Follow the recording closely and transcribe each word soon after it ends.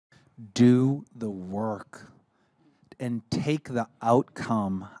do the work and take the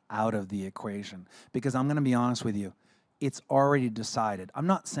outcome out of the equation. Because I'm going to be honest with you, it's already decided. I'm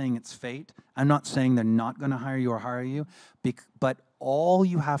not saying it's fate. I'm not saying they're not going to hire you or hire you, but all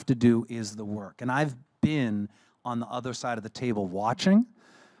you have to do is the work. And I've been on the other side of the table watching,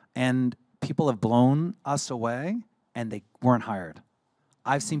 and people have blown us away, and they weren't hired.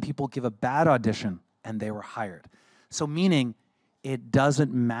 I've seen people give a bad audition, and they were hired. So meaning, it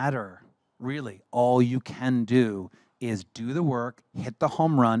doesn't matter, really. All you can do is do the work, hit the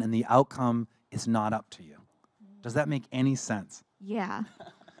home run, and the outcome is not up to you. Does that make any sense? Yeah.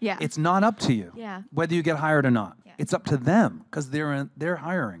 Yeah. It's not up to you, whether you get hired or not. Yeah. It's up to them, because they're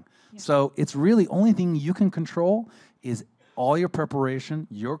hiring. Yeah. So it's really, only thing you can control is all your preparation,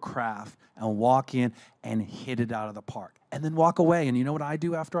 your craft, and walk in and hit it out of the park. And then walk away. And you know what I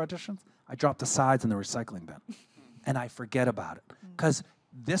do after auditions? I drop the sides in the recycling bin. And I forget about it. Because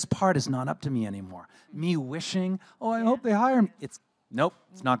this part is not up to me anymore. Me wishing, oh, I hope they hire me. Nope,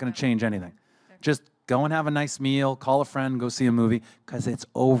 it's not going to change anything. Just go and have a nice meal, call a friend, go see a movie, because it's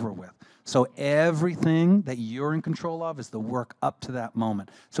over with. So everything that you're in control of is the work up to that moment.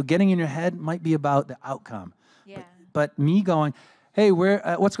 So getting in your head might be about the outcome. Yeah. But me going, hey,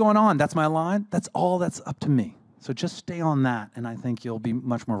 what's going on? That's my line. That's all that's up to me. So just stay on that, and I think you'll be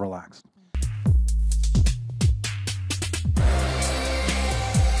much more relaxed.